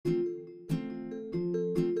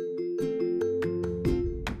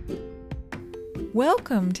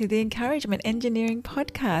Welcome to the Encouragement Engineering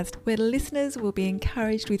Podcast, where listeners will be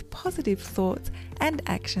encouraged with positive thoughts and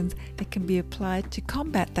actions that can be applied to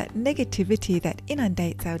combat that negativity that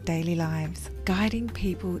inundates our daily lives, guiding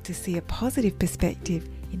people to see a positive perspective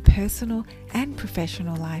in personal and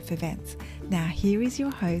professional life events. Now, here is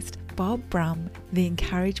your host, Bob Brum, the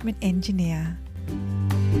Encouragement Engineer.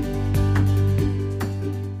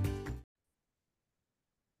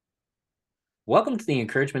 Welcome to the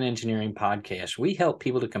Encouragement Engineering Podcast. We help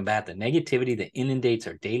people to combat the negativity that inundates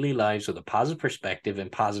our daily lives with a positive perspective and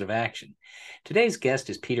positive action. Today's guest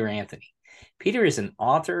is Peter Anthony. Peter is an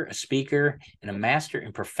author, a speaker, and a master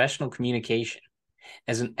in professional communication.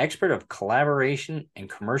 As an expert of collaboration and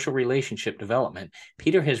commercial relationship development,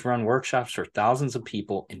 Peter has run workshops for thousands of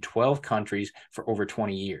people in 12 countries for over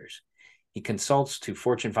 20 years. He consults to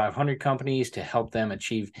Fortune 500 companies to help them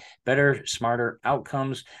achieve better, smarter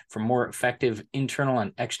outcomes for more effective internal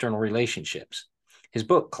and external relationships. His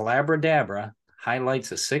book, Collaboradabra, highlights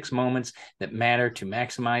the 6 moments that matter to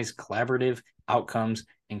maximize collaborative outcomes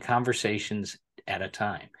and conversations at a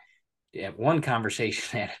time. One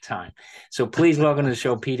conversation at a time. So please welcome to the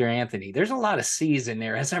show, Peter Anthony. There's a lot of C's in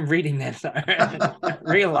there as I'm reading that,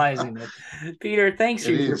 realizing that. Peter, thank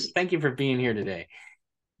you for being here today.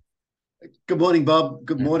 Good morning, Bob.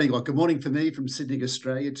 Good morning. Well, good morning for me from Sydney,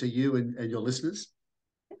 Australia, to you and your listeners.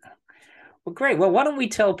 Well, great. Well, why don't we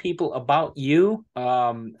tell people about you?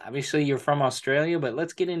 Obviously, you're from Australia, but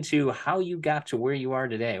let's get into how you got to where you are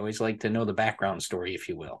today. I always like to know the background story, if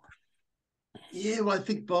you will. Yeah, well, I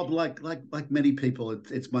think, Bob, like many people,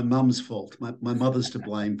 it's my mum's fault. My mother's to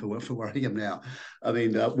blame for where I am now. I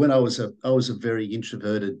mean, when I was a very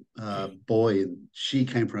introverted boy, and she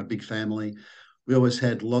came from a big family. We always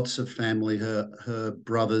had lots of family. Her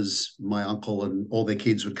brothers, my uncle, and all their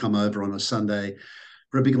kids would come over on a Sunday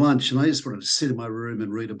for a big lunch. And I just wanted to sit in my room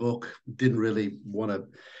and read a book. Didn't really want to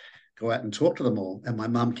go out and talk to them all. And my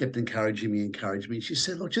mum kept encouraging me. She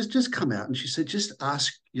said, look, just come out. And she said, just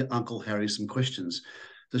ask your Uncle Harry some questions.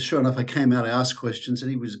 So sure enough, I came out, I asked questions, and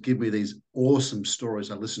he was giving me these awesome stories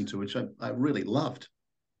I listened to, which I really loved.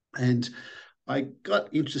 And I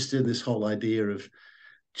got interested in this whole idea of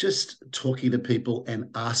just talking to people and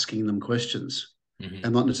asking them questions,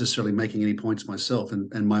 and not necessarily making any points myself.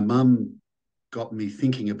 And my mum got me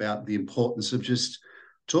thinking about the importance of just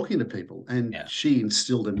talking to people. And she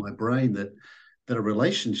instilled in my brain that a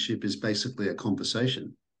relationship is basically a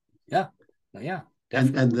conversation. Yeah.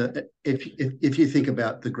 Definitely. And if you think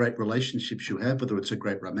about the great relationships you have, whether it's a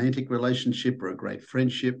great romantic relationship or a great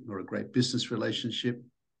friendship or a great business relationship,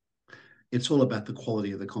 it's all about the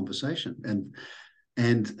quality of the conversation.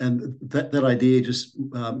 And that idea just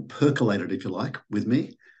percolated, if you like, with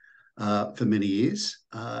me for many years.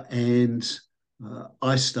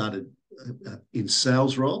 I started in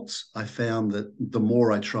sales roles. I found that the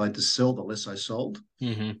more I tried to sell, the less I sold.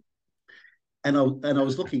 Mm-hmm. And I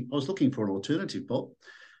was looking for an alternative, Bob.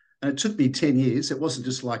 And it took me 10 years. It wasn't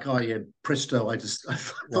just like, oh yeah, presto. I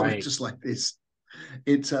thought it just like this.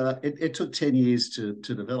 It took 10 years to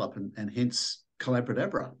develop, and hence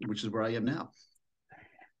Collaboradabra, which is where I am now.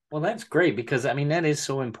 Well, that's great, because I mean, that is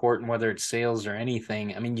so important, whether it's sales or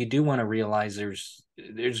anything. I mean, you do want to realize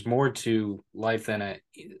there's more to life than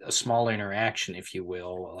a small interaction, if you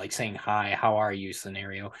will, like saying hi, how are you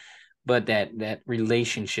scenario, but that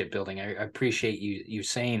relationship building. I appreciate you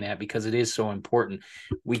saying that, because it is so important.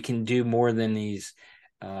 We can do more than these,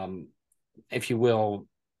 if you will,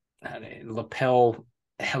 lapel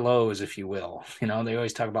hellos, if you will. You know, they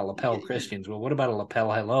always talk about lapel Christians. Well, what about a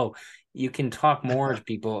lapel hello? You can talk more to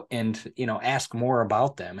people and, ask more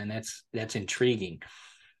about them. And that's intriguing.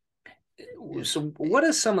 So what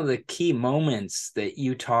are some of the key moments that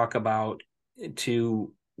you talk about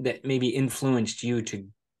that maybe influenced you to,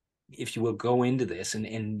 if you will, go into this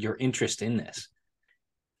and your interest in this?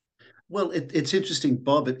 Well, it's interesting,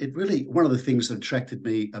 Bob. It really, one of the things that attracted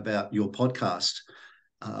me about your podcast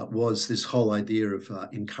was this whole idea of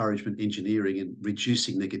encouragement engineering and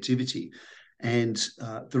reducing negativity. And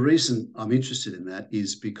the reason I'm interested in that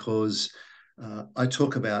is because I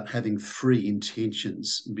talk about having 3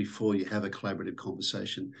 intentions before you have a collaborative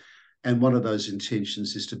conversation. And one of those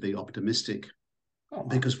intentions is to be optimistic,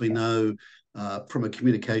 because we know from a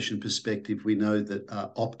communication perspective, we know that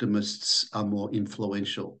optimists are more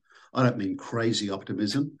influential. I don't mean crazy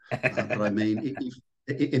optimism, but I mean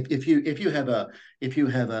if you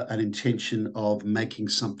have an intention of making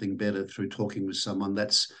something better through talking with someone,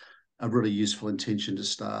 that's a really useful intention to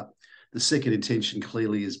start. The second intention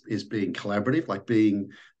clearly is being collaborative, like being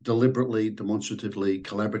deliberately, demonstratively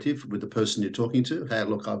collaborative with the person you're talking to. Hey,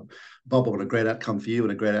 look, Bob, I want a great outcome for you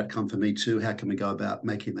and a great outcome for me too. How can we go about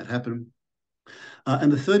making that happen?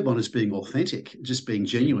 And the third one is being authentic, just being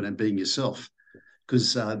genuine and being yourself,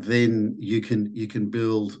 because then you can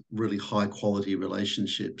build really high quality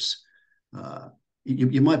relationships.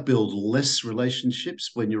 You might build less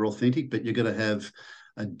relationships when you're authentic, but you're going to have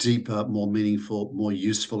a deeper, more meaningful, more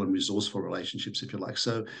useful and resourceful relationships, if you like.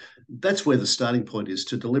 So that's where the starting point is,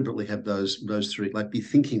 to deliberately have those three, like be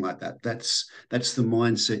thinking like that. That's the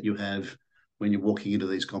mindset you have when you're walking into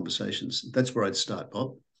these conversations. That's where I'd start,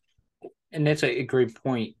 Bob. And that's a great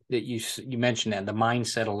point that you mentioned, that the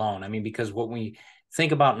mindset alone. I mean, because what we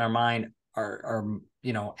think about in our mind, our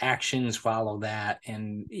actions follow that,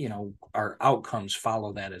 and our outcomes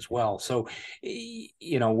follow that as well. So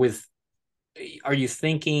are you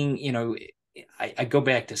thinking, I go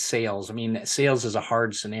back to sales. I mean, sales is a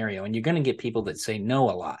hard scenario, and you're going to get people that say no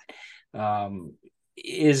a lot.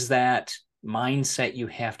 Is that mindset you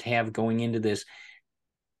have to have going into this?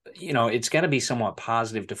 It's got to be somewhat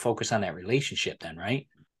positive to focus on that relationship then, right?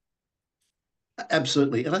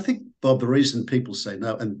 Absolutely. And I think, Bob, the reason people say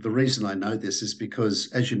no, and the reason I know this, is because,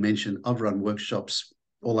 as you mentioned, I've run workshops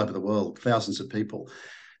all over the world, thousands of people,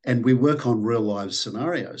 and we work on real life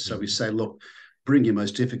scenarios. So we say, look, bring your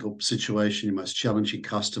most difficult situation, your most challenging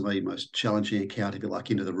customer, your most challenging account, if you like,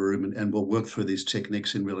 into the room, and we'll work through these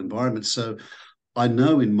techniques in real environments. So I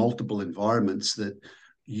know in multiple environments that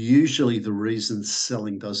usually the reason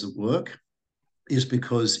selling doesn't work is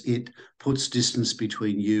because it puts distance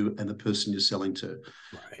between you and the person you're selling to.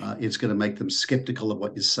 Right. It's going to make them skeptical of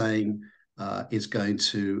what you're saying. It's going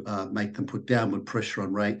to make them put downward pressure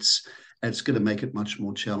on rates. And it's going to make it much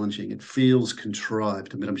more challenging. It feels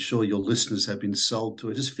contrived. I mean, I'm sure your listeners have been sold to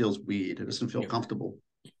it. It just feels weird. It doesn't feel comfortable.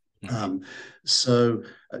 So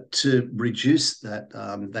to reduce that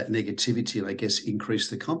negativity and I guess increase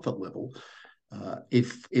the comfort level,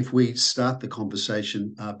 if we start the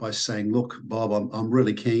conversation by saying, "Look, Bob, I'm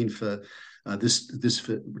really keen for this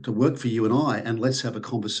to work for you and I, and let's have a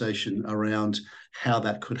conversation around how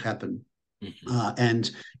that could happen." And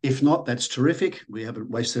if not, that's terrific. We haven't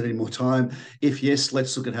wasted any more time. If yes,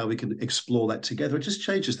 let's look at how we can explore that together. It just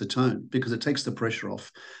changes the tone because it takes the pressure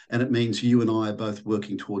off, and it means you and I are both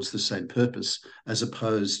working towards the same purpose, as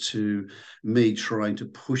opposed to me trying to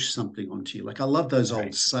push something onto you. Like, I love those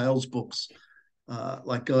old sales books.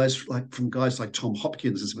 Like guys like Tom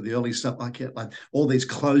Hopkins and some of the early stuff, like all these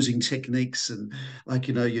closing techniques, and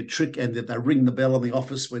your trick, and that they ring the bell in the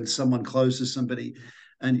office when someone closes somebody.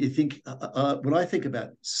 And you think, when I think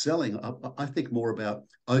about selling, I think more about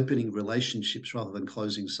opening relationships rather than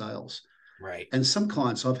closing sales. Right. And some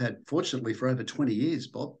clients I've had, fortunately, for over 20 years,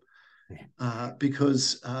 Bob,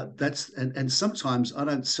 because and sometimes I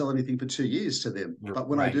don't sell anything for 2 years to them, but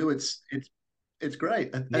when I do, it's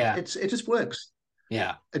great. It just works.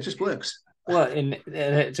 Yeah, it just works. Well, and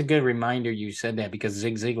it's a good reminder you said that, because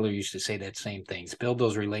Zig Ziglar used to say that same thing. Build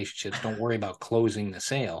those relationships. Don't worry about closing the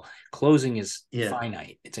sale. Closing is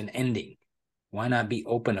finite. It's an ending. Why not be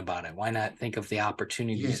open about it? Why not think of the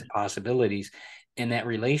opportunities and possibilities? And that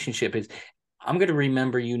relationship is, I'm going to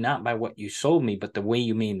remember you not by what you sold me, but the way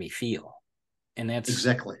you made me feel. And that's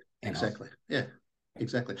exactly. Yeah,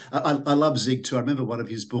 exactly. I love Zig too. I remember one of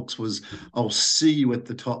his books was, "I'll see you at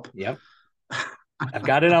the top." Yep. I've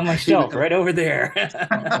got it on my shelf right over there.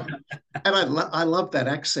 And I love that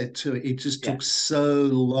accent too. It just took so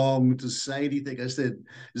long to say anything. I said,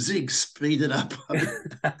 "Zig, speed it up."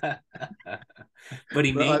 But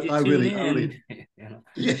he made you tune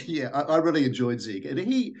in. I really enjoyed Zig. And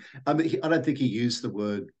I don't think he used the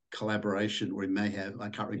word collaboration, or he may have. I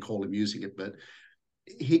can't recall him using it, but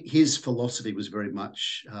his philosophy was very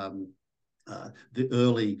much the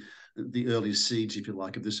early seeds, if you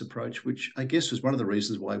like, of this approach, which I guess was one of the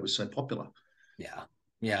reasons why it was so popular.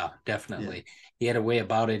 Yeah, definitely. Yeah. He had a way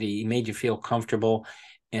about it. He made you feel comfortable.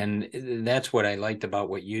 And that's what I liked about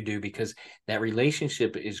what you do, because that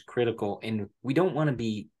relationship is critical. And we don't want to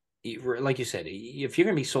be, like you said, if you're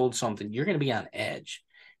going to be sold something, you're going to be on edge.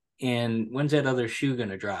 And when's that other shoe going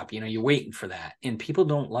to drop? You're waiting for that. And people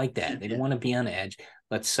don't like that. They don't want to be on edge.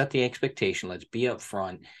 Let's set the expectation. Let's be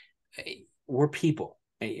upfront. We're people.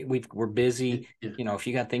 We're busy. If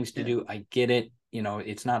you got things to do, I get it.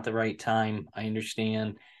 It's not the right time. I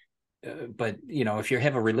understand. But if you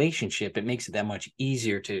have a relationship, it makes it that much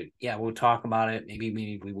easier to, we'll talk about it.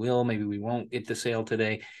 Maybe we will, maybe we won't get the sale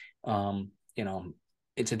today.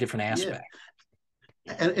 It's a different aspect.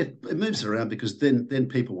 And it moves around, because then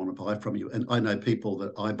people want to buy from you. And I know people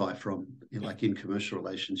that I buy from, like in commercial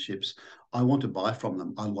relationships, I want to buy from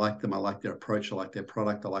them. I like them. I like their approach. I like their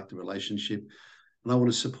product. I like the relationship, and I want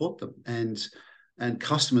to support them. And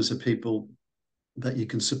customers are people that you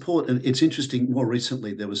can support. And it's interesting, more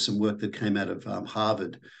recently, there was some work that came out of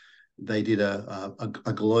Harvard, they did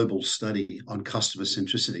a global study on customer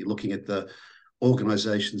centricity, looking at the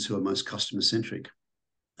organizations who are most customer centric.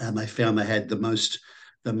 And they found they had the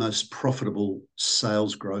most profitable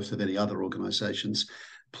sales growth of any other organizations.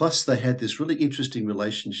 Plus, they had this really interesting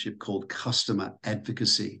relationship called customer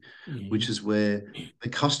advocacy, which is where the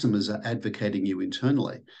customers are advocating you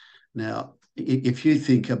internally. Now, if you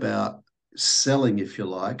think about selling, if you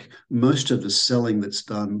like, most of the selling that's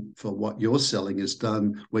done for what you're selling is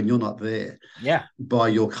done when you're not there. Yeah. By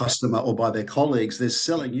your customer or by their colleagues. They're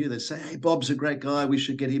selling you. They say, hey, Bob's a great guy. We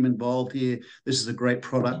should get him involved here. This is a great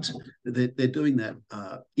product. They're doing that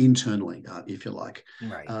internally, if you like.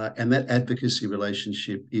 Right. And that advocacy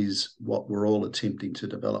relationship is what we're all attempting to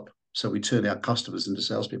develop. So we turn our customers into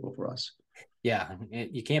salespeople for us. Yeah,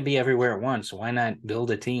 you can't be everywhere at once. Why not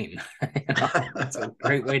build a team? It's a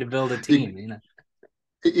great way to build a team.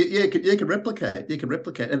 You can replicate. You can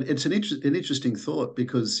replicate, and it's an interesting thought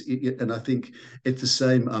because, and I think it's the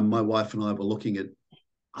same. My wife and I were looking at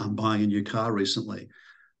buying a new car recently,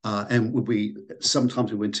 and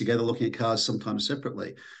sometimes we went together looking at cars, sometimes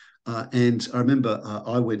separately. And I remember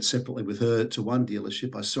I went separately with her to one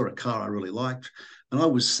dealership. I saw a car I really liked, and I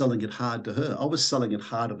was selling it hard to her. I was selling it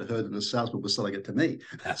harder to her than the salesman was selling it to me.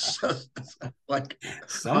 So, like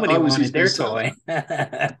somebody wanted their toy.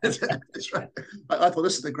 That's right. I thought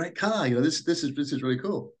this is a great car. This is really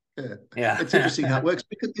cool. Yeah. It's interesting how it works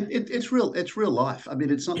because it's real life. I mean,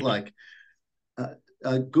 it's not like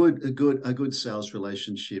a good sales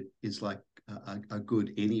relationship is like a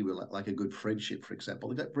good friendship, for example.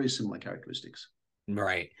 They've got very similar characteristics.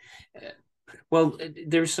 Right. Well,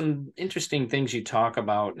 there's some interesting things you talk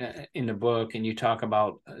about in the book, and you talk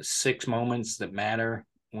about 6 moments that matter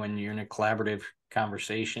when you're in a collaborative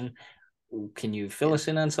conversation. Can you fill us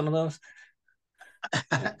in on some of those?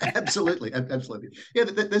 Absolutely. Yeah,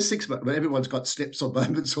 there's 6 moments. Everyone's got steps or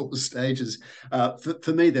moments or stages.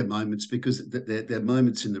 For me, they're moments because they're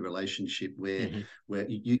moments in the relationship where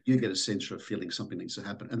you get a sense of feeling something needs to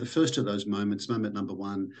happen. And the first of those moments, moment number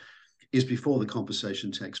 1, is before the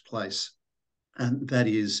conversation takes place. And that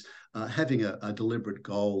is having a deliberate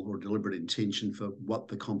goal or deliberate intention for what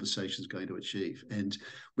the conversation is going to achieve. And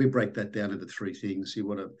we break that down into 3 things.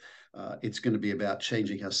 It's going to be about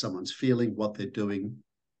changing how someone's feeling, what they're doing,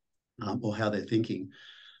 or how they're thinking.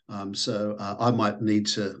 So I might need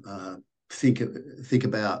to think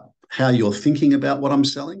about how you're thinking about what I'm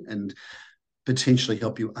selling and potentially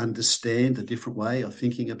help you understand a different way of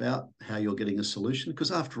thinking about how you're getting a solution.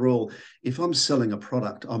 Because after all, if I'm selling a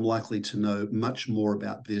product, I'm likely to know much more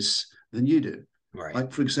about this than you do. Right.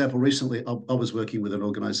 Like, for example, recently I was working with an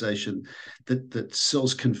organization that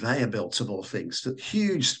sells conveyor belts of all things,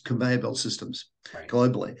 huge conveyor belt systems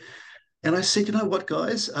globally. And I said, you know what,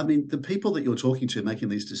 guys? I mean, the people that you're talking to making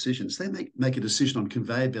these decisions, they make a decision on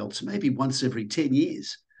conveyor belts maybe once every 10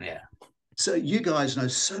 years. Yeah. So you guys know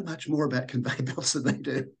so much more about conveyor belts than they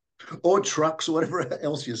do, or trucks or whatever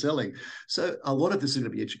else you're selling. So a lot of this is going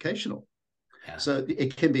to be educational. Yeah. So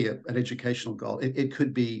it can be an educational goal. It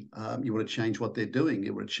could be you want to change what they're doing.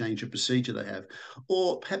 You want to change a procedure they have,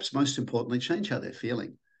 or perhaps most importantly, change how they're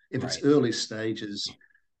feeling. If it's early stages,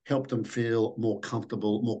 help them feel more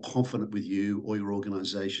comfortable, more confident with you or your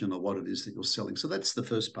organization or what it is that you're selling. So that's the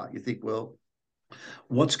first part. You think, well,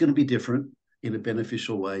 what's going to be different in a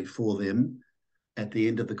beneficial way for them at the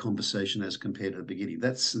end of the conversation as compared to the beginning?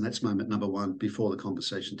 That's moment number 1 before the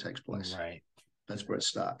conversation takes place. Right. That's where it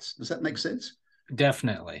starts. Does that make sense?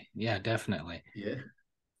 Definitely. Yeah, definitely. Yeah.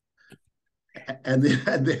 And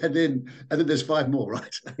then there's 5 more,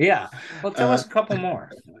 right? Yeah. Well, tell us a couple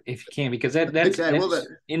more if you can, because that's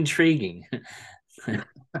intriguing.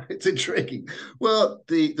 It's intriguing. Well,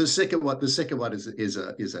 the second one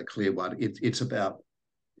is a clear one. It's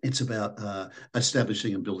about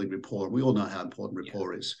establishing and building rapport. We all know how important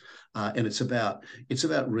rapport is, and it's about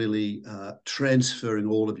really transferring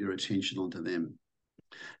all of your attention onto them.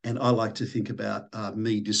 And I like to think about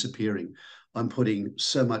me disappearing. I'm putting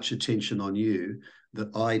so much attention on you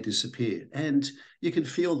that I disappear, and you can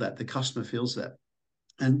feel that. The customer feels that.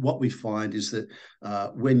 And what we find is that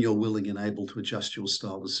when you're willing and able to adjust your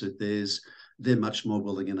style to suit theirs, they're much more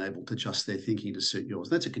willing and able to adjust their thinking to suit yours.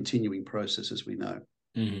 That's a continuing process, as we know.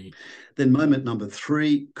 Mm-hmm. Then moment number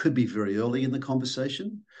 3 could be very early in the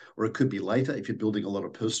conversation, or it could be later if you're building a lot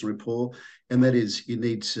of personal rapport. And that is, you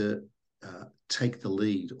need to take the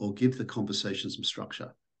lead or give the conversation some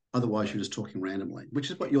structure. Otherwise, you're just talking randomly, which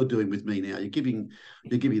is what you're doing with me now. You're giving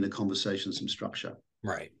the conversation some structure.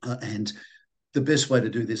 Right. And the best way to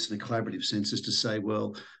do this in a collaborative sense is to say,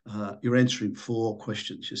 well, you're answering 4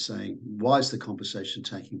 questions. You're saying, why is the conversation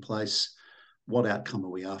taking place? What outcome are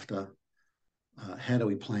we after? How do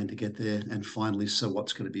we plan to get there? And finally, so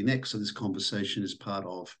what's going to be next? So this conversation is part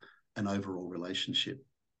of an overall relationship.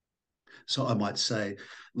 So I might say,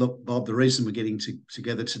 look, Bob, the reason we're getting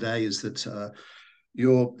together today is that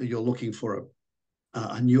you're looking for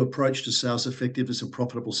a new approach to sales effectiveness and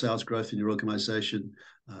profitable sales growth in your organization.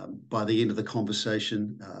 By the end of the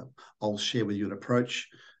conversation, I'll share with you an approach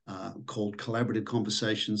called collaborative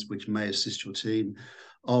conversations, which may assist your team.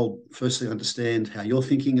 I'll firstly understand how you're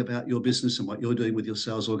thinking about your business and what you're doing with your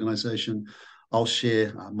sales organization. I'll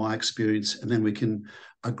share my experience, and then we can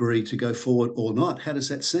agree to go forward or not. How does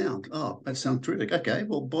that sound? Oh, that sounds terrific. Okay,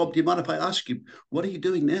 well, Bob, do you mind if I ask you, what are you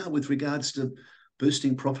doing now with regards to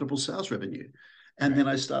boosting profitable sales revenue? And then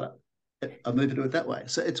I move into it that way.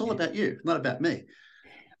 So it's all about you, not about me.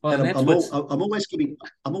 Well, and I'm always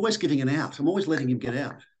giving an out. I'm always letting him get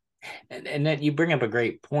out. And that you bring up a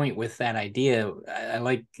great point with that idea. I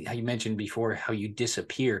like how you mentioned before how you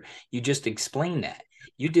disappear. You just explain that.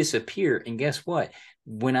 You disappear, and guess what?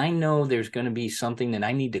 When I know there's going to be something that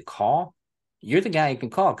I need to call, you're the guy I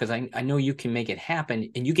can call because I know you can make it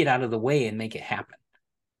happen, and you get out of the way and make it happen.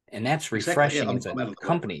 And that's refreshing as a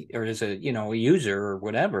company or as a user or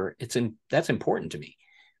whatever. That's important to me.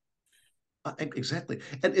 Exactly.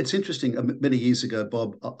 And it's interesting. Many years ago,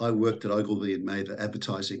 Bob, I worked at Ogilvy and made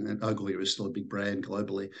advertising, and Ogilvy is still a big brand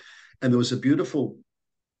globally. And there was a beautiful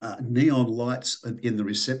neon lights in the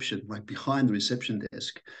reception, like behind the reception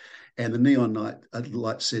desk. And the neon light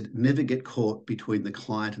said, "Never get caught between the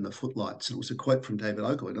client and the footlights." And it was a quote from David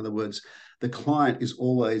Ogilvy. In other words, the client is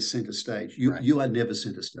always center stage. You are never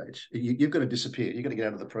center stage. You've got to disappear. You've got to get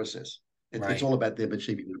out of the process. It's all about them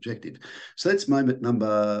achieving the objective. So that's moment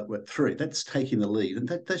number 3. That's taking the lead. And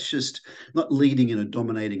that's just not leading in a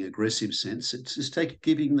dominating, aggressive sense. It's just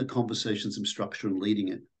giving the conversation some structure and leading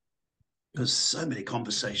it. Because so many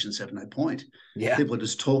conversations have no point. Yeah. People are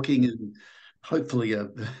just talking, and hopefully a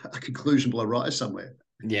conclusion will arise somewhere.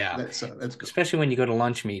 Yeah, that's good. Especially when you go to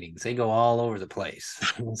lunch meetings, they go all over the place.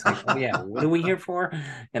 It's like, oh yeah, what are we here for?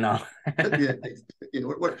 yeah.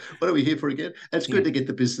 What are we here for again? It's good to get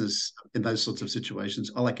the business in those sorts of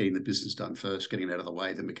situations. I like getting the business done first, getting it out of the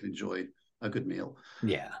way, then we can enjoy a good meal.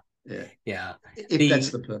 Yeah. If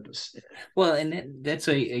that's the purpose. Yeah. Well, and that's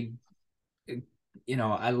I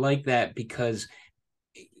like that because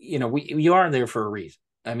we are there for a reason.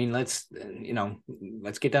 I mean, let's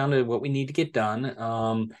get down to what we need to get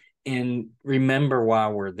done. And remember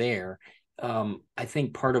while we're there, I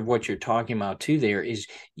think part of what you're talking about too there is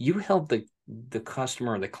you help the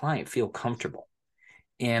customer or the client feel comfortable.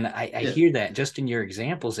 And I hear that just in your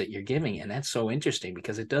examples that you're giving. And that's so interesting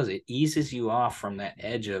because it eases you off from that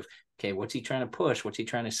edge of, okay, what's he trying to push? What's he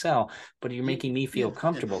trying to sell? But you're making me feel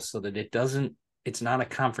comfortable so that it's not a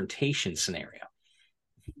confrontation scenario.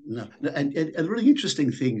 No, and a really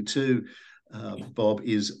interesting thing too, Bob,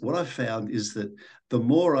 is what I found is that the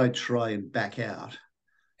more I try and back out,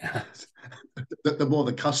 the more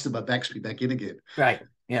the customer backs me back in again. Right.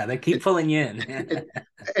 Yeah, they keep pulling you in.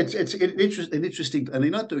 It's interesting, and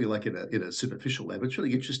they're not doing it like in a superficial way, but it's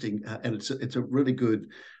really interesting, and it's a really good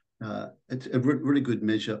really good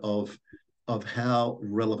measure of how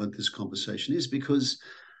relevant this conversation is, because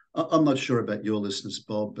I'm not sure about your listeners,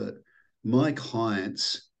 Bob, but my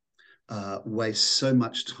clients waste so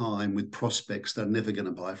much time with prospects they're never going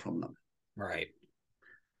to buy from them. Right.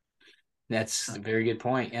 That's a very good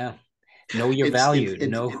point. Yeah. Know your value.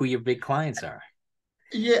 Know who your big clients are.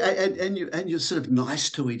 Yeah, and you're sort of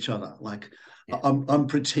nice to each other. Like, I'm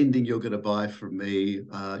pretending you're going to buy from me.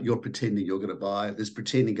 You're pretending you're going to buy. This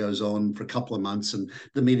pretending goes on for a couple of months, and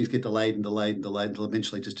the meetings get delayed until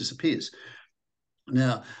eventually it just disappears.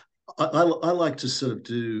 Now, I like to sort of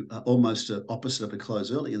do almost an opposite of a close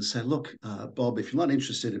early and say, look, Bob, if you're not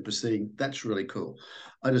interested in proceeding, that's really cool.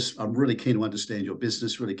 I'm really keen to understand your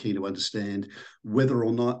business, really keen to understand whether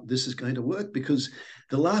or not this is going to work, because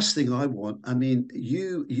the last thing I want, I mean,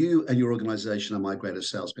 you and your organization are my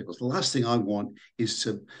greatest salespeople. The last thing I want is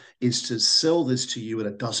to sell this to you and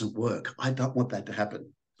it doesn't work. I don't want that to happen.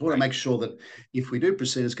 I want to make sure that if we do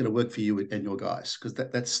proceed, it's going to work for you and your guys, because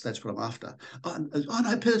that's what I'm after. Oh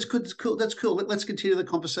no, but it's good. It's cool. That's cool. Let's continue the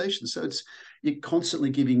conversation. So you're constantly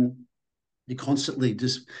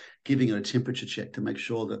just giving it a temperature check to make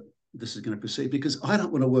sure that this is going to proceed, because I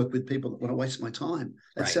don't want to work with people that want to waste my time.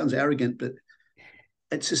 That sounds arrogant, but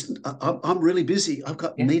it's just, I'm really busy. I've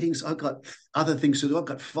got meetings. I've got other things to do. I've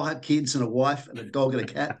got 5 kids and a wife and a dog and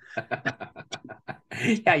a cat.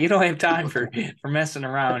 Yeah, you don't have time for messing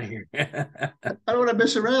around here. I don't want to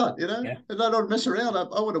mess around, And I don't want to mess around. I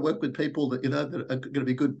want to work with people that, that are going to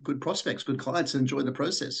be good prospects, good clients, and enjoy the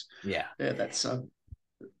process. Yeah. Yeah, that's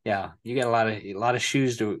Yeah, you got a lot of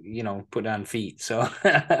shoes to, put on feet. So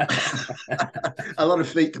A lot of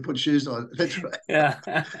feet to put shoes on. That's right. yeah.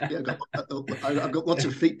 Yeah, I've got lots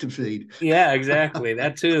of feet to feed. Yeah, exactly.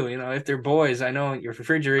 That too. If they're boys, I know your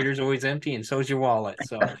refrigerator's always empty and so's your wallet.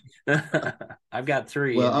 So I've got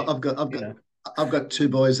three Well, and I've you got know. I've got two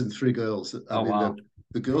boys and three girls. I Oh mean, wow.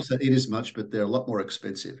 the girls don't eat as much, but they're a lot more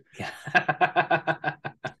expensive. Yeah. A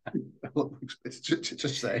lot more expensive.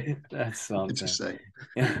 Just say, That's just something. say.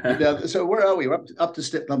 Yeah. Now, so where are we? We're up to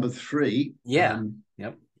step number three. Yeah.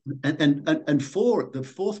 Yep. And the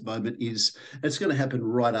fourth moment is, it's going to happen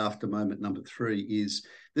right after moment number three. Is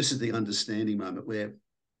this is the understanding moment where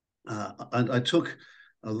I took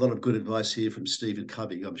a lot of good advice here from Stephen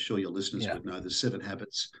Covey. I'm sure your listeners Yeah. would know the 7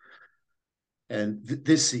 Habits. And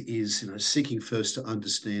this is, seeking first to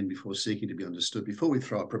understand before seeking to be understood. Before we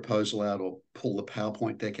throw a proposal out or pull the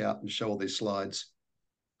PowerPoint deck out and show all these slides,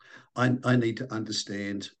 I need to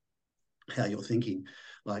understand how you're thinking.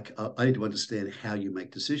 Like, I need to understand how you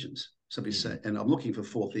make decisions. Somebody say, and I'm looking for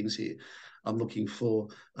 4 things here. I'm looking for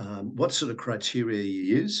what sort of criteria you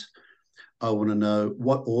use. I want to know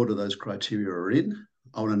what order those criteria are in.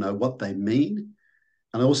 I want to know what they mean.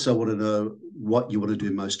 And I also want to know what you want to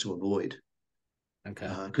do most to avoid.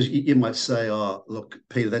 Okay. Because you might say, oh, look,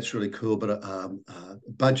 Peter, that's really cool, but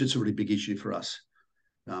budget's a really big issue for us.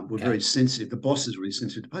 We're very sensitive. The boss is really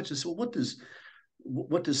sensitive to budget. So what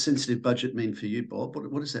does sensitive budget mean for you, Bob?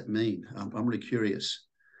 What does that mean? I'm really curious.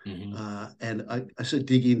 And I sort of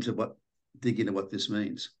dig into what this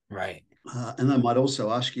means. Right. And I might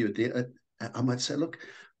also ask you, I might say, look,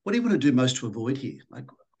 what do you want to do most to avoid here? Like,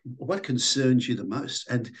 what concerns you the most?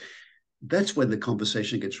 And that's when the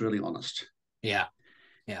conversation gets really honest. Yeah.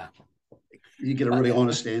 Yeah. You get a really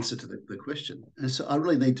honest answer to the question. And so I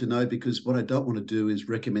really need to know, because what I don't want to do is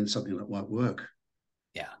recommend something that won't work.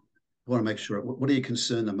 Yeah. I want to make sure, what are you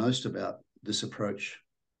concerned the most about this approach?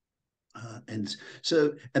 And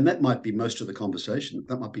that might be most of the conversation.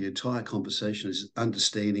 That might be the entire conversation, is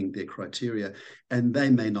understanding their criteria. And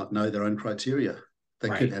they may not know their own criteria. They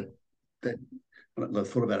could have that. I've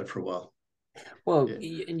thought about it for a while. Well,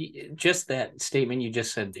 just that statement you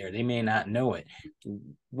just said there, they may not know it.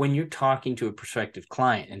 When you're talking to a prospective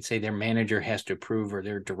client and say their manager has to approve or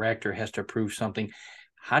their director has to approve something,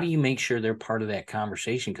 how do you make sure they're part of that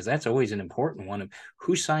conversation? Because that's always an important one, of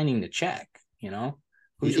who's signing the check,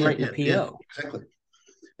 who's writing the PO.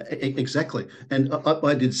 Exactly. And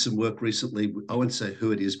I did some work recently. I won't say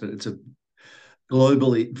who it is, but it's a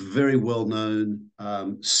globally very well-known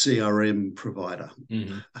CRM provider,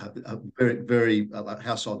 a very, very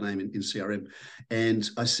household name in CRM. And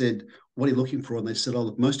I said, what are you looking for? And they said, oh,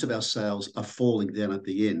 look, most of our sales are falling down at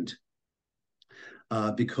the end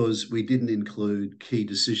because we didn't include key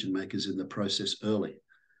decision makers in the process early.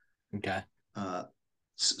 Okay.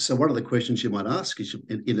 So one of the questions you might ask is,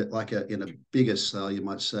 in a bigger sale, you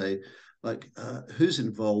might say, like, who's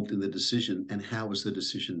involved in the decision and how was the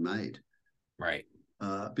decision made? Right.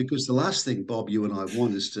 Because the last thing, Bob, you and I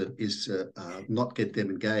want is to not get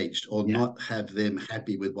them engaged or not have them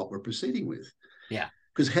happy with what we're proceeding with. Yeah.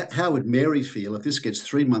 Because how would Mary feel if this gets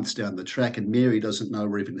 3 months down the track and Mary doesn't know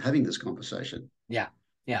we're even having this conversation? Yeah.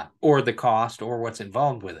 Yeah. Or the cost or what's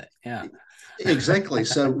involved with it. Yeah. Exactly.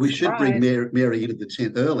 So we should bring Mary into the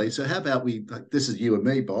tent early. So how about this is you and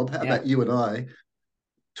me, Bob. How about you and I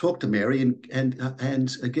talk to Mary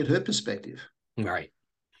and get her perspective? Right.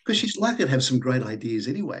 Because she's likely to have some great ideas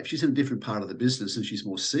anyway. If she's in a different part of the business and she's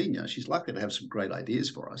more senior, she's likely to have some great ideas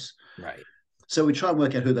for us. Right. So we try and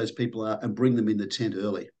work out who those people are and bring them in the tent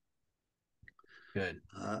early. Good.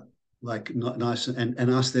 Nice, and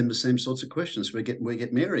ask them the same sorts of questions. We get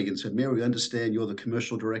Mary and say, Mary, we understand you're the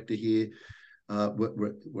commercial director here.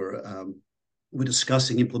 We're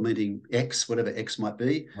discussing implementing X, whatever X might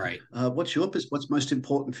be. Right. What's most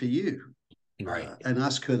important for you? Right. And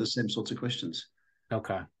ask her the same sorts of questions.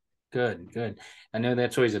 Okay. Good. I know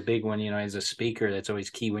that's always a big one, as a speaker, that's always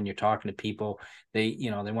key when you're talking to people. They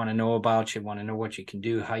want to know about you, want to know what you can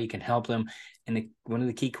do, how you can help them. And one of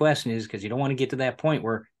the key questions is, because you don't want to get to that point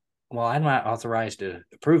where, well, I'm not authorized to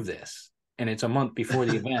approve this, and it's a month before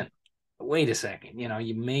the event. Wait a second,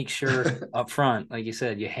 you make sure up front, like you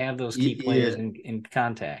said, you have those key players in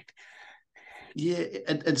contact. Yeah.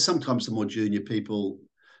 And sometimes the more junior people,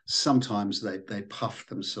 sometimes they puff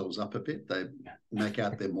themselves up a bit. They make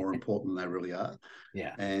out they're more important than they really are.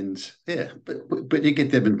 Yeah. And but you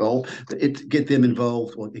get them involved.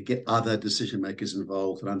 Or you get other decision makers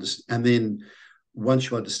involved and then once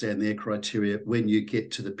you understand their criteria, when you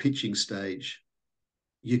get to the pitching stage,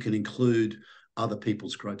 you can include other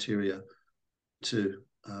people's criteria to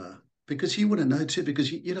because you want to know too,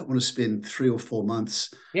 because you don't want to spend 3 or 4 months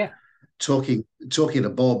Yeah. talking to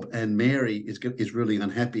Bob, and Mary is really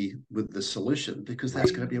unhappy with the solution, because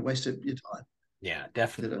that's going to be a waste of your time. Yeah,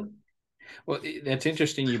 definitely. Well, that's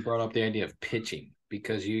interesting. You brought up the idea of pitching,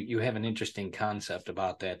 because you have an interesting concept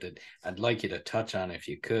about that I'd like you to touch on if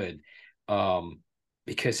you could,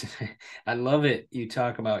 because I love it. You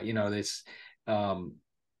talk about, this,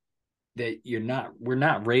 that we're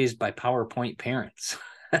not raised by PowerPoint parents.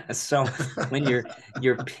 So when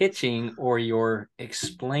you're pitching or you're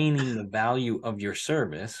explaining the value of your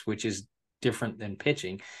service, which is different than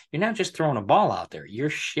pitching, you're not just throwing a ball out there. You're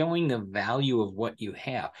showing the value of what you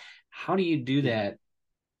have. How do you do that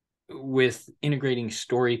with integrating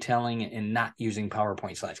storytelling and not using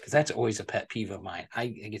PowerPoint slides? Because that's always a pet peeve of mine. I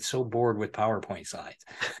get so bored with PowerPoint slides.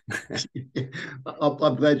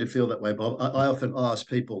 I'm glad you feel that way, Bob. I often ask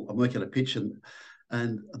people, I'm working a pitch,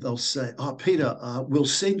 and they'll say, "Oh, Peter, we'll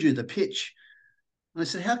send you the pitch." And I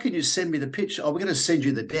said, "How can you send me the pitch?" "Oh, we're going to send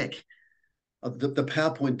you the deck, the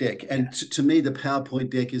PowerPoint deck." And to me, the PowerPoint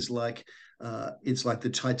deck is like, it's like the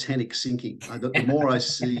Titanic sinking. The more I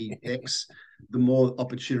see decks, the more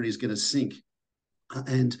opportunity is going to sink.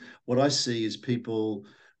 And what I see is people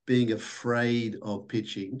being afraid of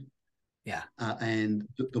pitching. Yeah. And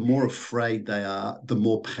the more afraid they are, the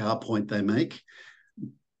more PowerPoint they make.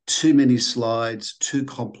 Too many slides, too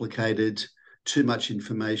complicated, too much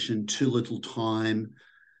information, too little time,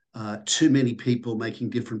 too many people making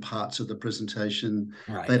different parts of the presentation.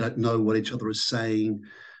 Right. They don't know what each other is saying.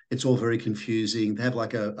 It's all very confusing. They have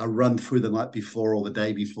like a run through the night before or the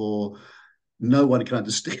day before. No one can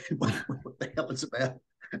understand what the hell it's about.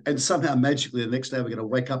 And somehow magically the next day we're going to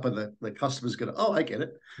wake up and the customer's going to, "Oh, I get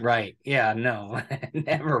it." Right. Yeah. No, it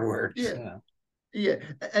never works. Yeah. Yeah.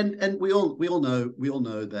 And we all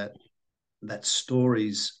know that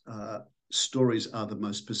stories are the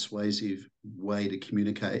most persuasive way to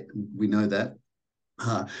communicate. We know that.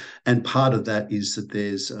 And part of that is that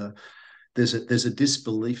there's a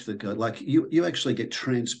disbelief that goes, like, you actually get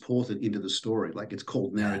transported into the story. Like, it's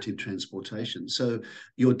called narrative transportation. So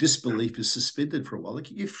your disbelief is suspended for a while.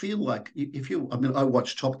 Like, you feel like, I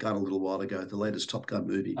watched Top Gun a little while ago, the latest Top Gun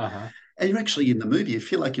movie. And you're actually in the movie. You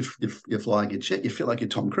feel like you're flying a jet. You feel like you're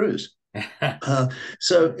Tom Cruise.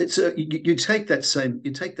 So it's you take that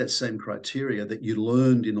same criteria that you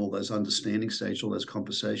learned in all those understanding stages, all those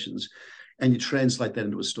conversations, and you translate that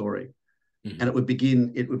into a story. And it would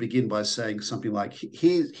begin by saying something like,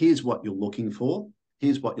 here's what you're looking for.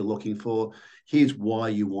 Here's what you're looking for. Here's why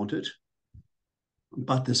you want it.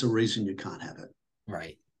 But there's a reason you can't have it.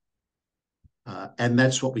 Right. And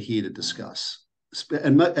that's what we're here to discuss.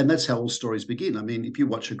 And that's how all stories begin. I mean, if you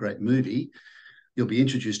watch a great movie, you'll be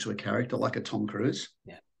introduced to a character like a Tom Cruise.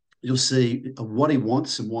 Yeah. You'll see what he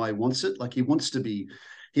wants and why he wants it. Like, he wants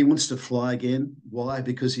to fly again. Why?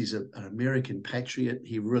 Because he's an American patriot.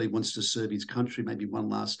 He really wants to serve his country maybe one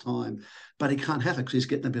last time, but he can't have it because he's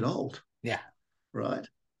getting a bit old. Yeah. Right.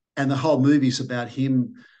 And the whole movie's about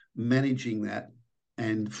him managing that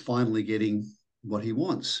and finally getting what he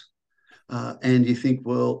wants. And you think,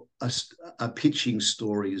 well, a pitching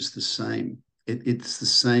story is the same. It's the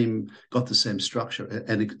same, got the same structure.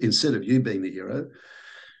 And instead of you being the hero,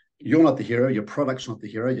 you're not the hero, your product's not the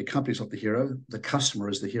hero, your company's not the hero, the customer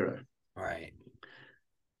is the hero. Right.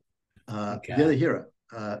 They're the hero.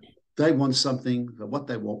 They want something, what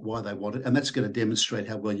they want, why they want it, and that's going to demonstrate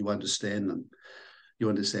how well you understand them. You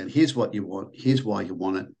understand, here's what you want, here's why you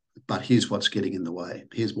want it, but here's what's getting in the way.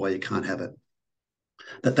 Here's why you can't have it.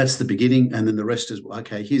 That's the beginning, and then the rest is,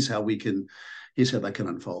 okay, here's how they can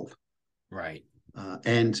unfold. Right.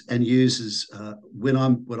 And uses when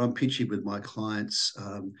I'm pitching with my clients,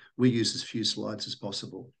 we use as few slides as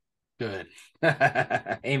possible. Good.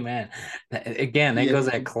 Amen. Again, that goes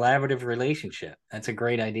that collaborative relationship. That's a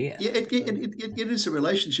great idea. Yeah, it is a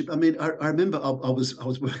relationship. I mean, I remember I was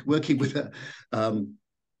working with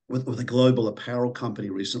a global apparel company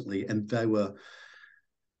recently, and they were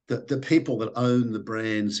the people that own the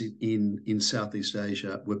brands in Southeast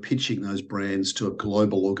Asia were pitching those brands to a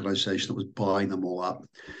global organization that was buying them all up.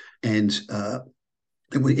 And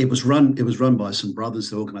it was run by some brothers,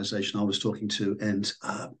 the organization I was talking to. And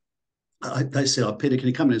they said, "Oh, Peter, can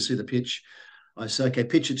you come in and see the pitch?" I said, "Okay,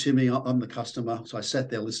 pitch it to me. I'm the customer." So I sat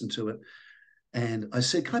there, listened to it. And I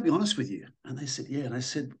said, "Can I be honest with you?" And they said, "Yeah." And I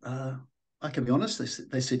said, "I can be honest."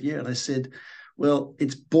 They said, "Yeah." And I said, "Well,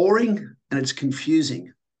 it's boring and it's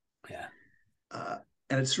confusing." Yeah.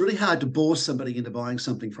 And it's really hard to bore somebody into buying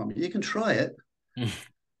something from you. You can try it.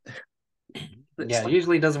 Yeah, it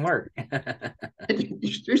usually doesn't work.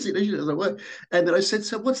 Usually doesn't work. And then I said,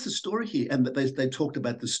 so what's the story here? And they talked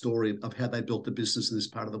about the story of how they built the business in this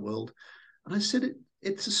part of the world. And I said,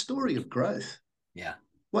 it's a story of growth. Yeah.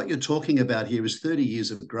 What you're talking about here is 30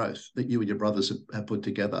 years of growth that you and your brothers have put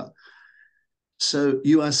together. So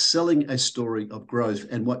you are selling a story of growth,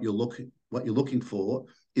 and what you're looking for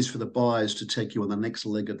is for the buyers to take you on the next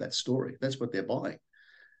leg of that story. That's what they're buying.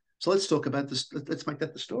 So let's talk about this. Let's make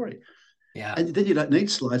that the story. Yeah. And then you don't need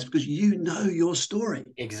slides because you know your story.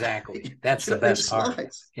 Exactly. That's the best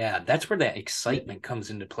part. Yeah. That's where that excitement comes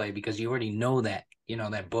into play, because you already know that,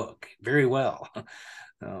 that book very well.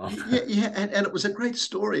 Yeah. And it was a great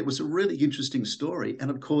story. It was a really interesting story. And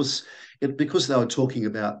of course, because they were talking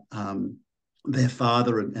about their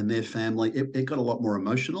father and their family, it got a lot more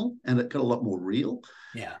emotional, and it got a lot more real.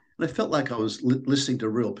 Yeah. And I felt like I was listening to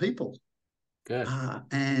real people. Good.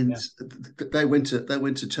 They went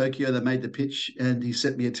to Tokyo. They made the pitch, and he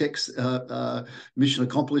sent me a text. Mission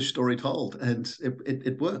accomplished, story told, and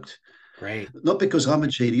it worked. Great. Not because I'm a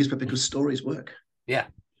genius, but because stories work. Yeah.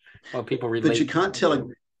 Well, people relate. But you can't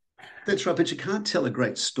tell that's right. But you can't tell a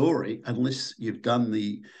great story unless you've done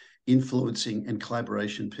the influencing and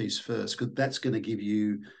collaboration piece first, because that's going to give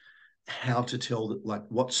you how to tell, like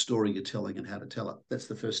what story you're telling and how to tell it. That's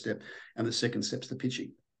the first step, and the second step's the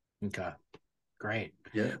pitching. Okay. Great.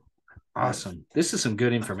 Yeah. Awesome. This is some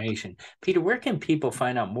good information. Peter, where can people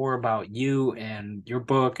find out more about you and your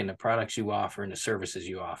book and the products you offer and the services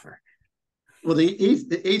you offer? Well,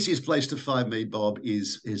 the easiest place to find me, Bob,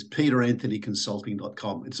 is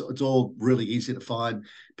peteranthonyconsulting.com. It's all really easy to find.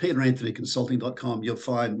 peteranthonyconsulting.com. You'll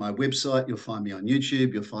find my website. You'll find me on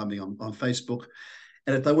YouTube. You'll find me on Facebook.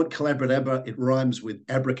 And if they want collaborative, it rhymes with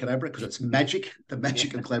abracadabra because it's magic, the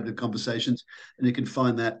magic of collaborative conversations. And you can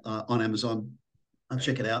find that on Amazon.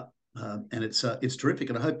 Check it out. And it's terrific.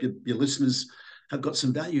 And I hope your listeners have got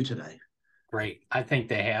some value today. Great. I think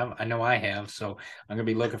they have. I know I have. So I'm going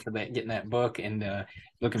to be looking for that, getting that book and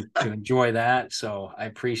looking to enjoy that. So I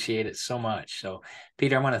appreciate it so much. So,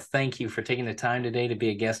 Peter, I want to thank you for taking the time today to be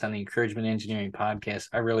a guest on the Encouragement Engineering podcast.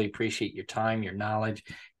 I really appreciate your time, your knowledge,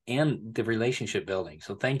 and the relationship building.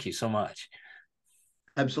 So thank you so much.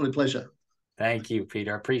 Absolute pleasure. Thank you,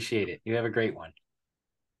 Peter. I appreciate it. You have a great one.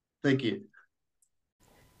 Thank you.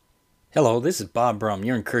 Hello, this is Bob Brum,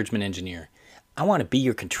 your encouragement engineer. I want to be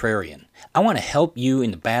your contrarian. I want to help you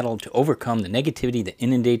in the battle to overcome the negativity that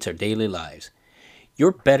inundates our daily lives.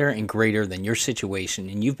 You're better and greater than your situation,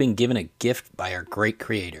 and you've been given a gift by our great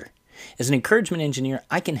Creator. As an encouragement engineer,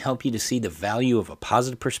 I can help you to see the value of a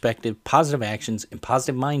positive perspective, positive actions, and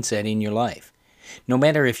positive mindset in your life. No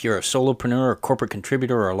matter if you're a solopreneur, a corporate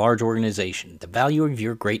contributor, or a large organization, the value of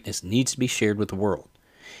your greatness needs to be shared with the world.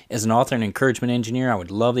 As an author and encouragement engineer, I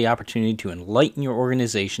would love the opportunity to enlighten your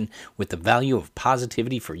organization with the value of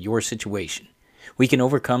positivity for your situation. We can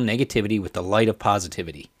overcome negativity with the light of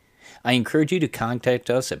positivity. I encourage you to contact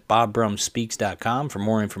us at bobbrumspeaks.com for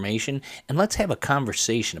more information, and let's have a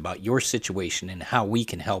conversation about your situation and how we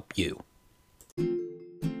can help you.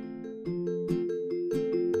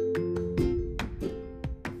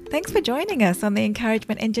 Thanks for joining us on the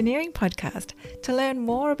Encouragement Engineering podcast. To learn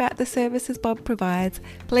more about the services Bob provides,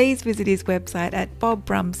 please visit his website at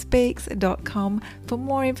bobbrumspeaks.com for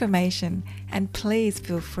more information, and please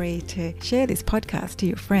feel free to share this podcast to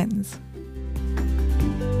your friends.